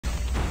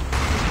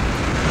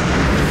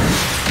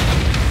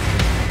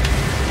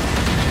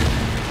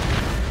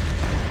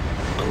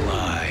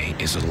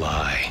is a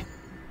lie.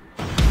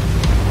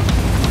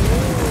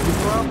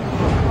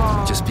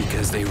 Just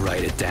because they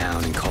write it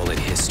down and call it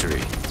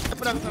history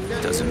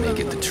doesn't make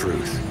it the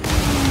truth.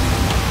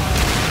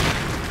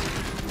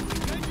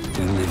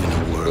 We live in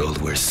a world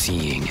where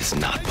seeing is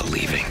not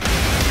believing.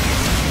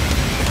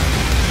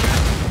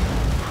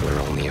 Where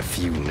only a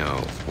few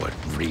know what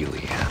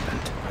really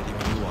happened. Ready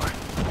when you are.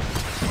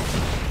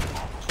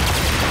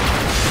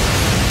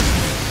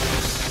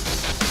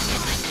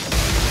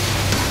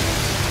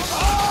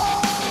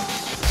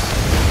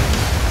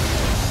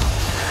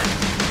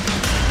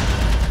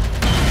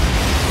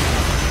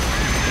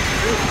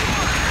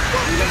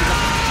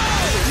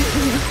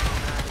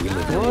 We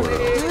live in a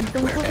world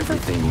where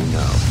everything you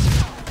know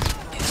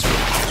is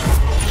wrong.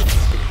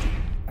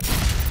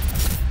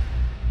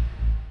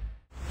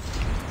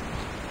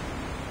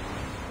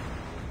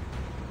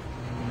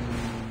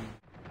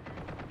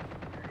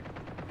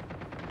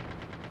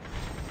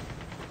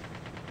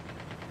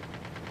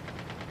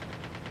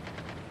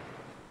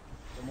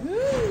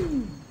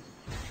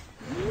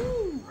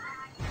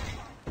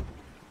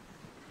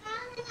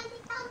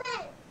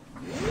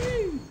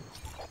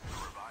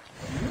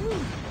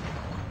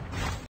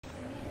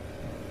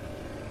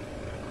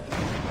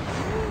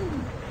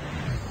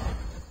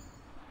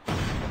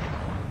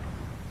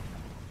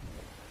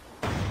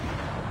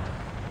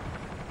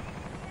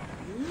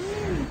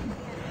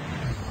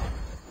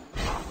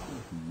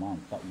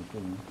 Mantap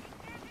betul.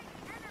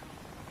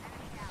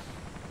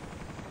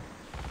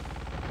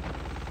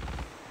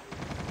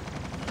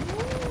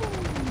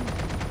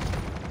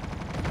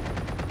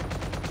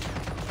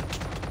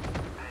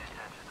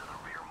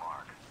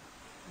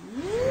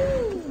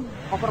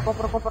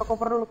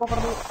 Cover dulu.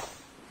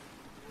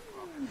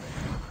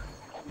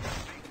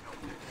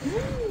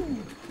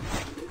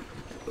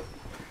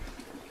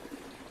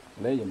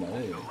 Legend.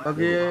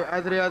 Bagi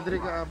Adri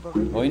ke apa?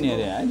 Oh ini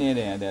ada.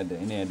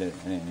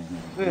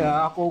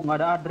 Ya aku nggak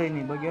ada Adri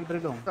nih, bagi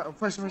Adri dong.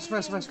 Flash. Tank.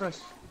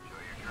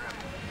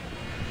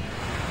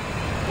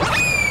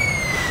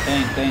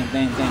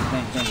 Nih.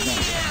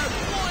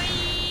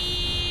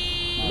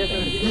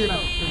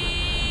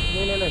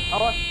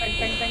 Awas, tank.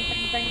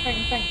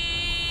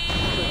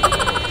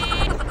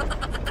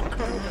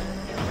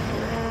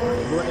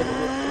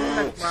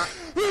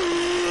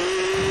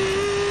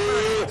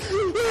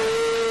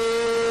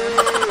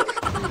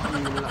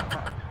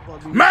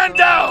 Man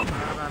down!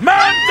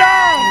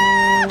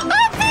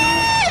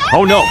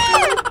 Oh no!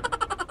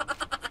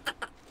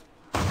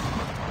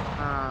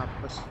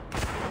 Apes.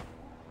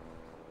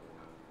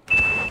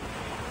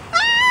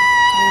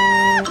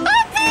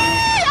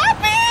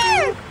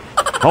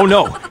 Oh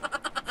no!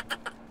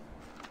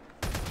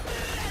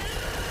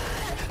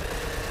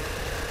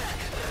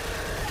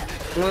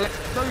 Ngelek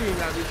tuh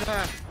nggak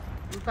bisa.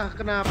 Entah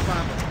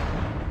kenapa.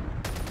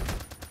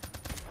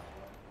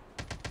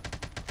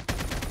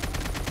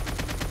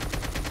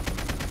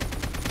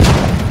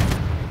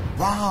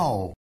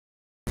 Wow!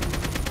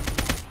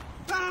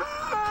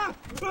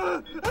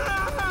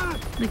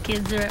 The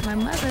kids are at my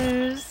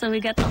mother's, so we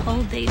got the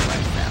whole day to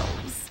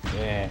ourselves.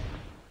 Yeah.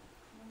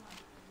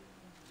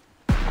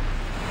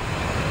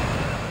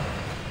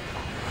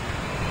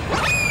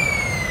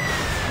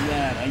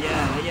 Ajar.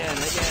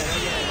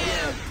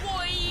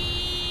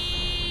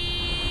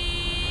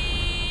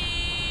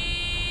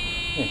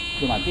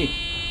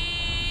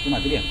 Dia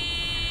mati dia.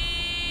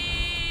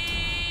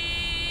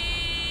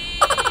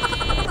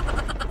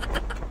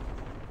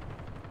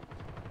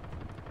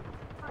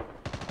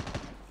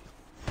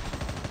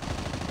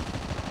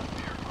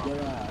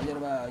 Ajar,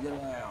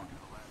 Bang.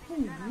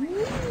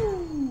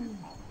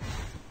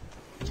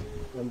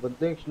 Yang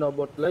penting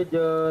snowboard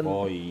legend.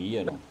 Oh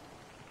iya dong.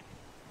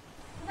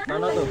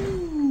 Mana tuh?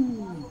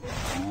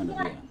 Ada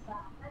dia.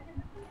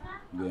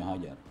 Gue yang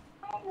hajar.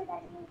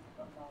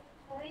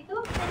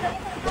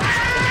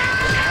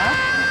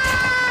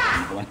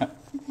 Kemana?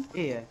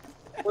 Iya.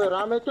 Woi,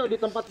 rame coy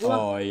di tempat gua.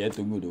 Oh iya,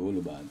 tunggu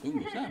dulu, Bang.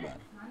 Tunggu, sabar.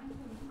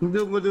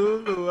 Tunggu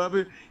dulu,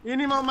 habis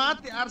ini mau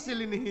mati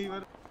arsil ini.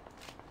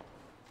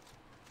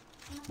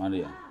 Mana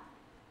dia?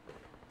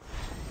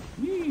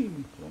 Nih,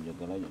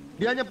 loncat aja.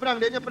 Dia nyebrang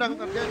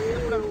ntar.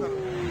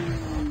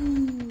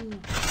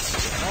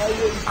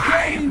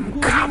 I'm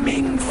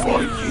coming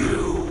for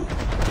you.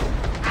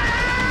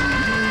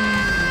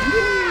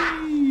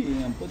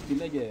 Yang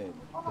penting aja.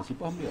 Kasih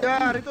paham dia.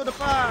 Jar, itu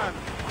depan.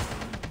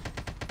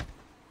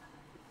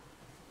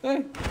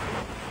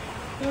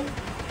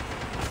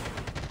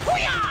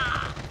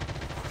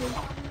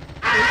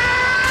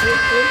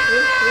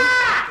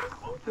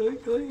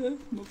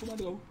 Mau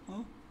kemana kau?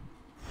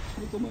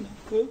 Mau kemana?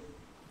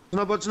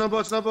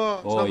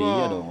 Snowboard. Oh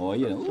iya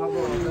dong.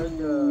 Snowboard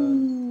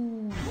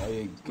legend.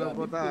 Baik.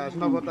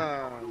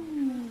 Snowboardan.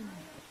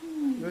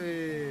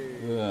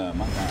 Wih. Wah,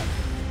 mantap.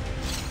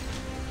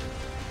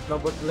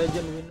 Snowboard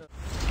legend winner.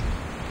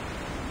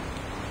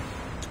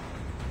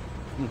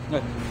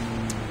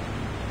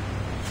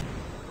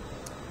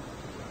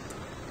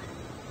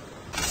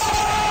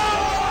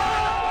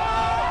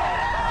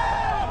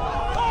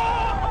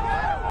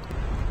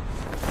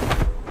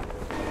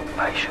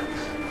 Patience.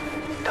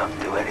 Don't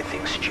do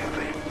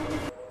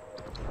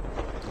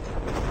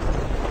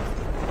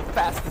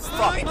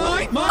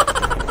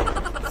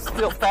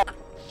real fast.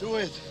 Do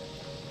it.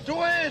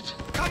 Do it.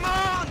 Come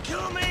on,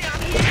 kill me.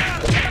 I'm here.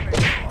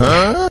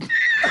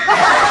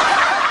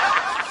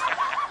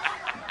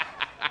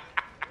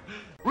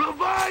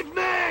 Revive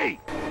me.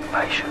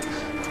 Patience.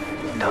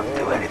 Don't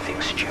do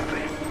anything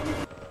stupid.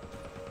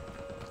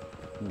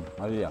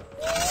 Ayo ya.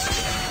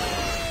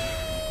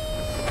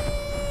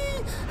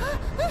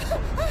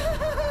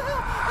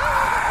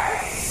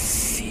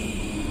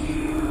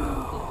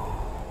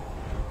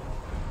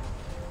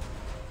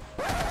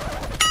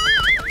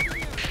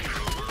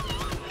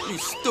 You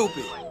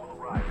stupid.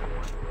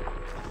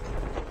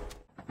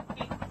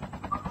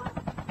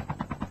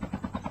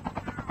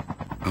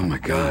 Oh my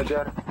god.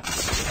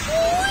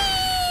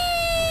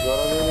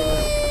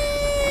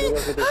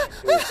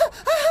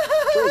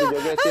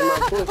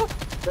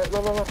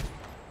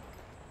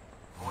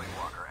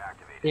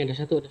 Ini ada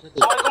satu.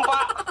 Assalamualaikum,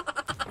 Pak.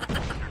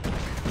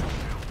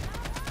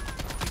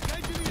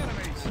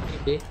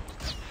 Oke.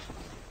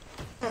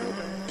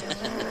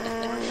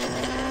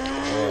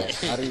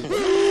 Hari.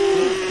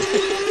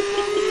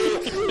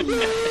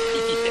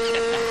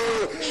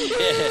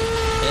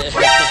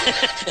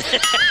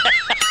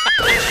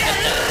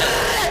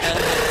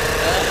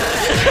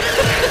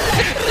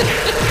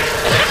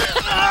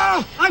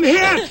 I'm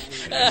here.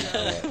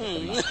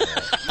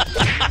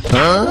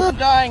 I'm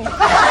dying.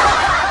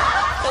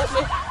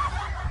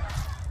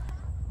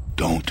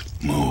 Don't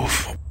move.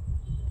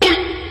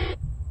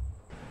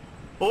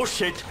 Oh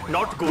shit,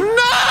 not good.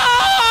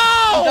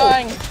 I'm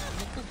dying.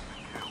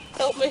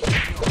 Help me. They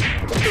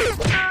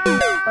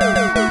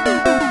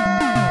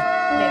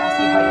ask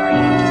you how you are,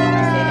 you just have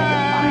to say that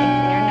you're fine.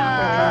 They're not.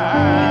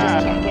 You just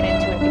can't get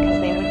into it because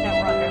they would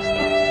never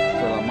understand.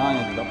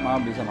 Selamanya tetap mau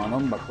bisa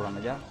menombak kurang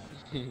aja.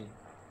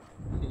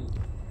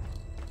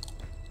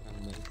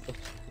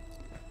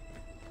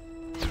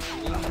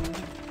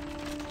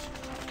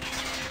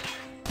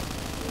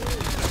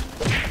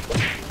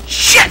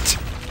 Shit!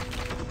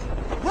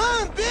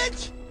 Run,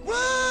 bitch!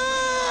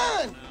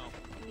 Run!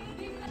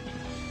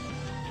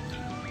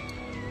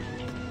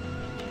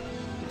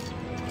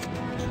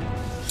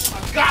 I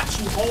got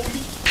you,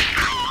 homie.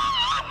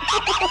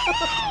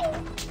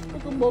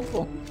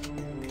 Bokong.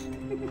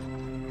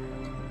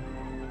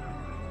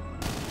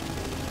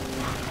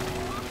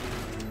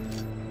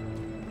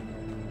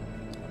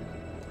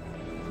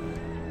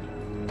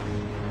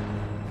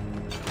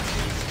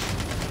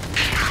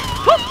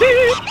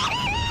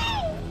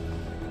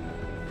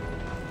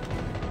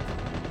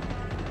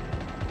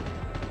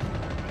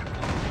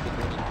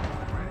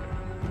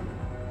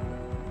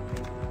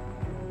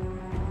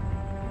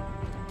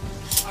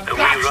 I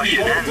got you,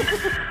 rushing in? homie.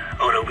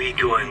 Or are we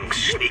going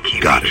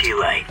sneaky peeky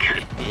like?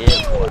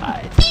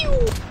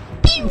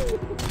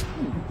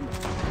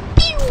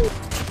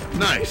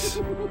 Nice.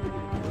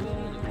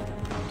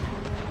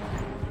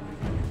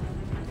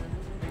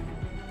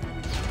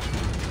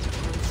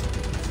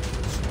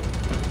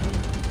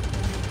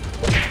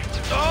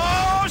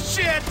 Oh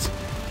shit!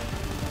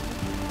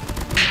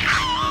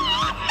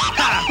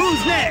 Ha,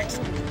 who's next?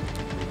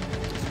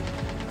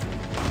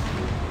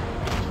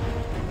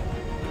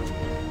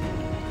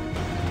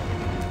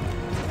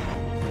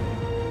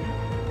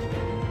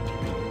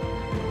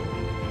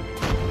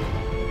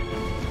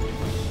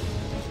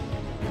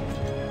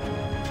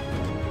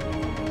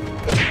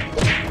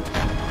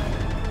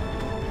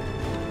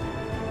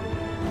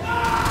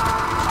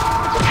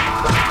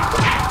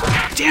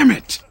 Damn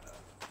it!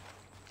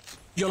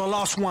 You're the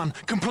last one.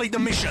 Complete the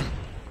mission.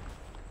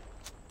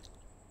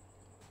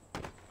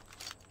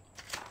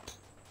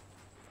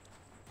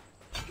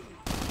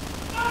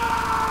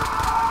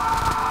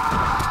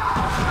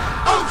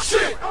 Oh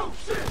shit! Oh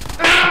shit!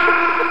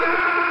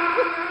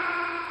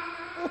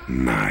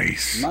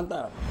 Nice.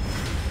 Mantap.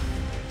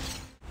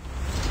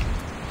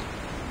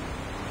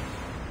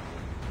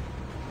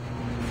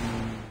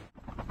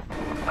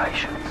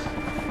 Patience.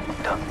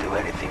 Don't do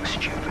anything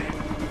stupid.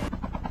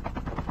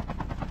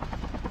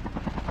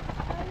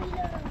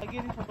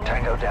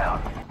 Tango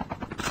down.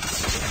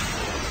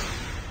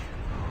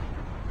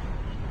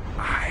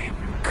 I'm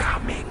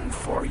coming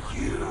for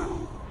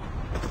you.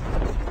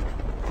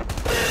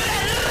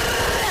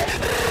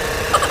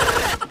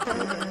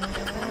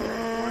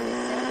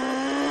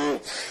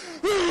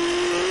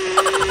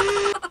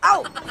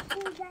 Ow!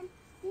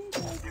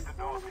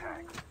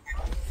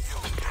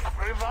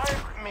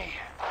 Revive me.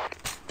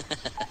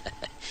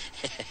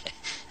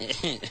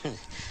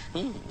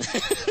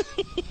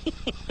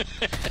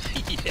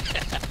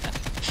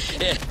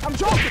 I'm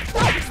joking.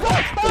 Stop!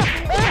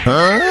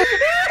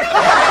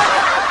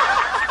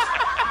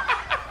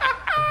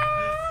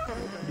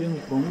 Dia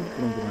kurang. Tuh.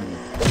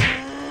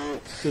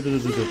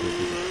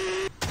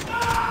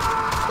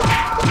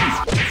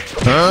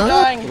 I'm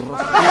dying.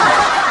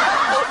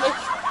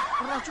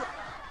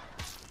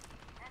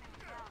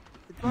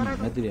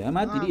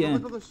 Mati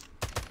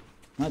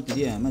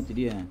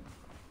dia.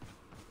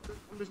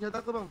 Ambil senjata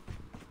aku, Bang.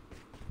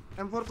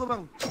 M4 ku,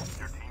 Bang.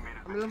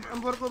 Ambil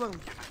M4 ku, Bang.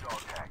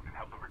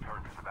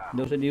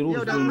 Nggak usah diurus.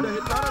 Ya udah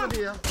hit parah tadi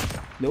ya.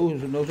 Nggak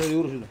usah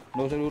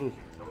diurus.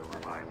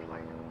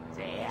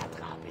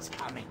 is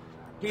coming.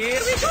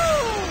 Here we go.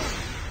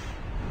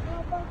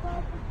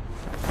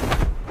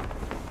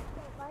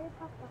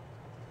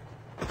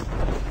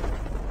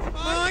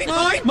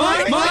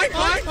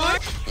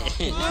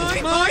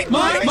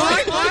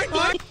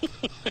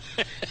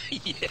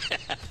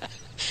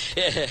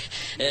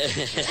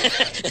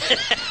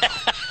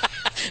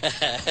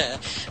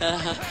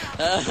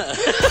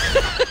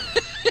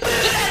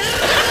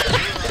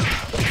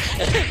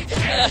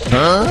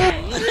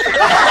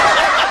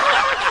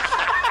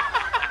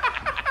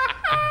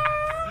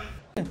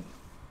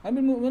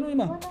 Ambil mana ni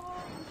bang?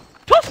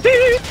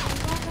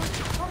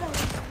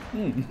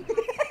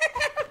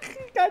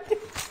 Kacau.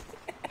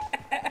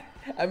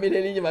 Ambil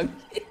dari je bang.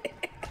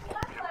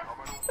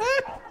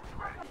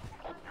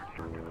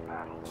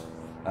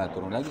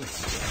 Turun lagi.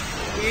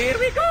 Here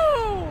we go.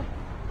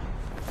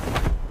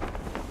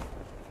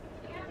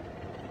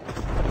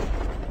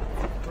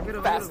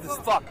 Fast as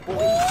fuck, boy.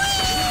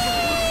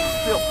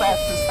 Still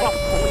fast as fuck,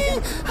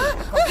 boy.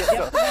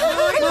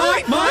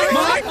 Mine.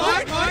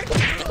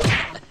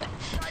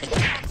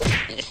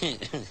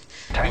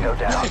 Tango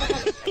down.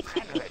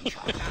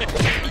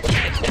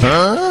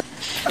 Huh?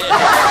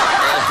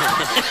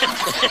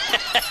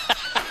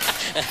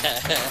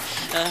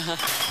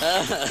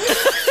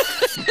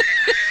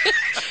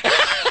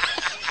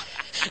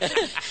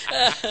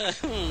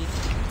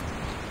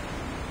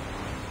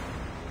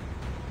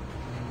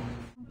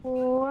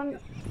 Ampun.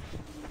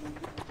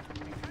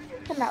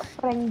 Kena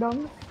prank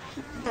dong.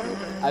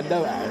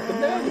 Ada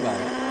kena aja bang.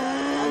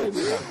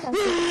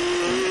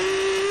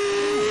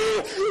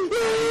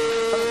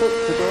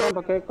 Satu orang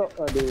pakai kok.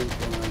 Aduh,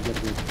 kurang ajar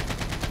dia.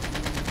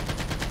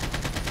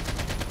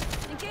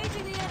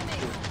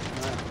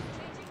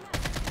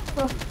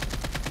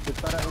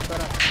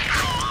 Utara.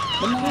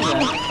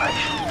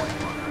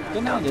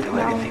 Tenang aja.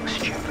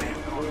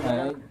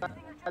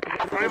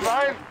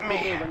 Revive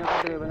me.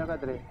 Banyak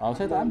kadre. Oh,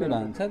 saya tak ambil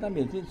bang. Saya tak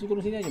ambil.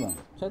 Turun sini aja bang.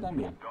 Saya tak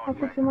ambil.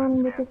 Aku cuma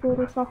butuh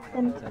suruh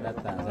soften. Saya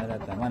datang.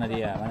 Mana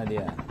dia?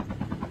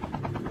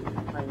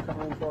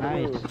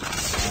 Nice.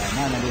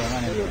 Mana dia?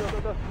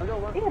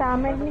 Ih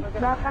rame nih,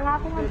 belakang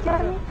aku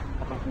ngejar nih.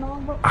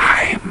 Nombok.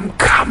 I'm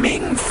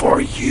coming for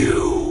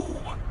you.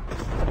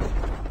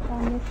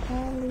 Rame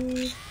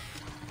sekali.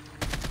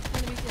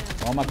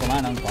 Mau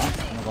kemana engkau?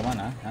 Mau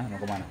kemana? Mau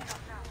kemana?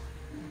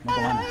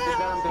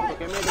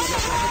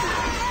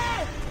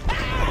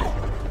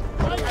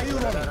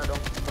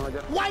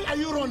 Why are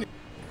you running?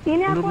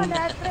 Sini aku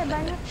ada atre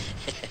banyak.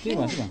 Sini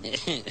bang.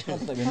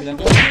 Aku tak bilang.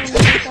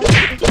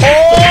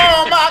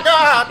 Oh my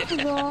god!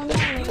 Zona.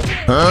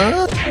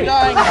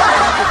 Enjoi.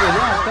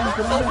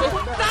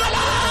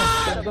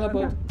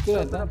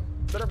 Bentar.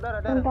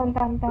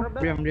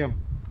 Diam.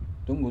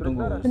 Tunggu.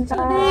 Bentar.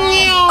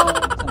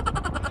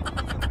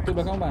 Itu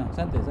belakang bang.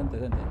 Santai.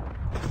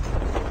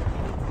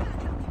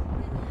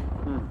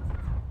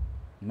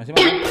 Masih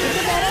bang.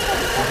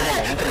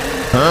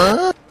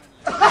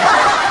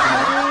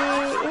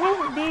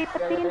 Di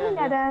peti ini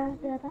nggak ada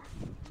darah.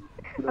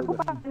 Aku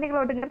panik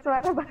kalau dengar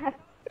suara banget.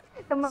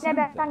 Temennya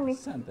datang nih.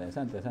 Santai.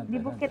 Di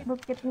bukit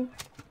nih.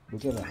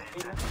 Bukit bang.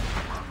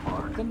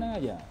 Tenang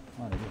aja.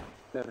 Mana dia?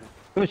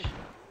 Push.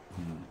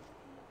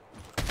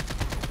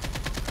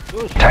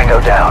 Tango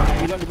down.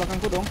 Gila di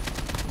belakangku dong.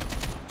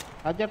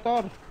 Hajar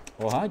Thor.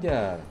 Oh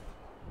hajar.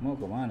 Mau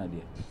kemana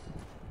dia?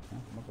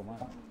 Mau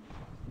kemana?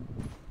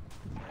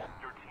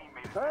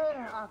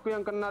 Aku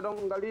yang kena dong,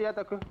 nggak lihat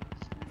aku.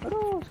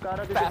 Aduh,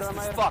 sekarang di dalam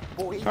air. Fuck,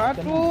 boy.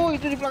 Satu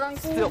itu di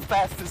belakangku. Still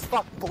fast as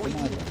fuck, boy.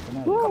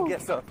 Tenang Come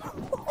get some.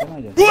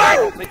 aja. I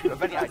don't think you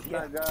have any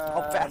idea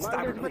how fast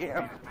I really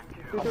am.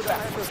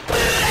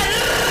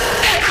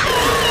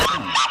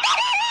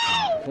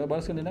 Saya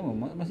balaskan dendam,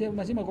 masih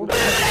mau.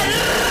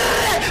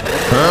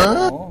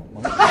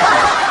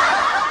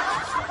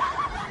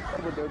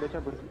 Udah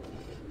cabut.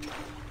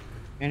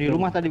 Yang di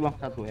rumah tadi bang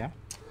satu ya.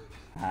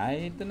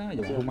 Hai, tenang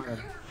aja. Rumah.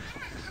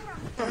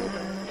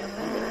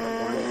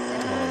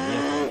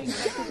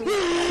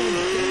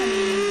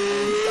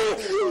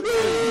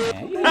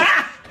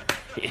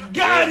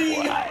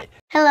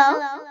 Hello.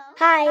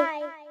 Hi.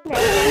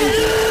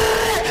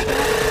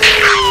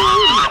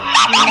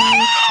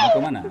 Mau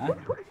kemana?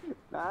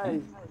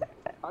 Nice.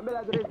 Ambil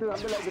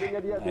adrinya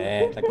dia.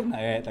 Tak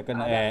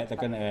kena.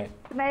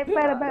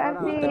 Sniper Bang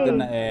Aksi.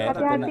 Terkena,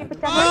 Hati-hati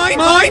pecah.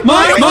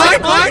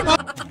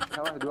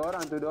 Awas, dua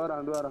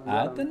orang.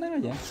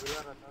 Tenang aja.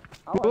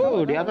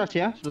 Oh di atas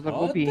ya, sudah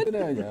terkopi.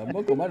 Tenang aja.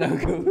 Mau kemana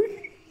kau?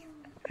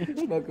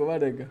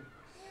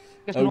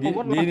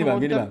 Snowboard Gini bang.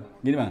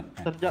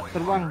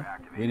 Terbang.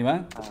 Gini bang.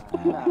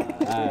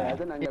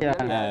 Iya.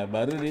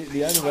 Baru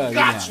dia bang.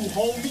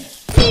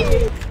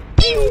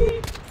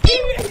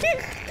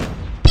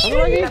 Satu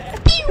lagi.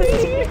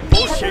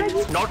 Bullshit,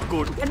 not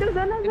good. Aduh,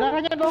 zona. Tidak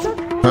aja dong. Zona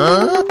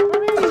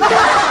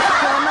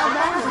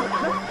banget.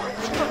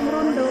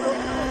 Merunduk.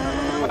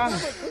 Bang.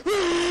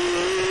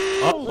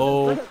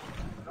 Oh.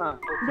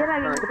 Dia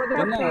lagi.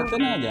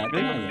 Tenang aja.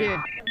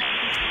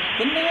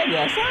 Tenang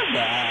aja,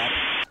 sabar.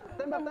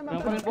 Tembak.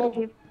 Yang paling bom.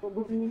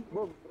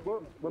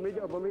 Bom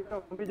hijau.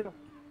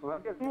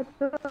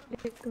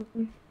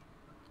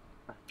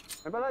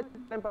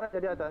 Lempar aja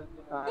di atas.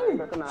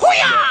 Enggak kena.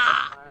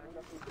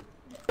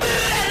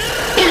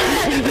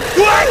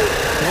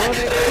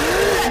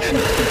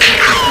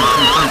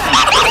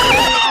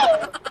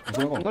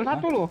 Gol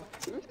 1 loh.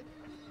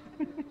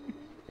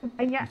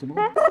 Banyak.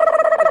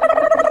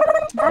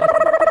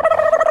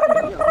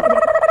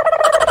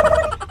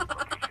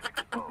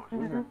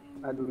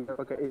 Aduh, nggak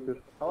pakai itu.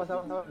 Awas,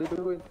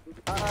 ditungguin.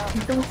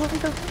 Tunggu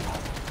itu.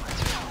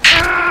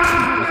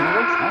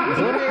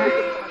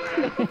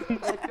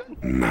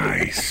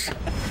 Nice.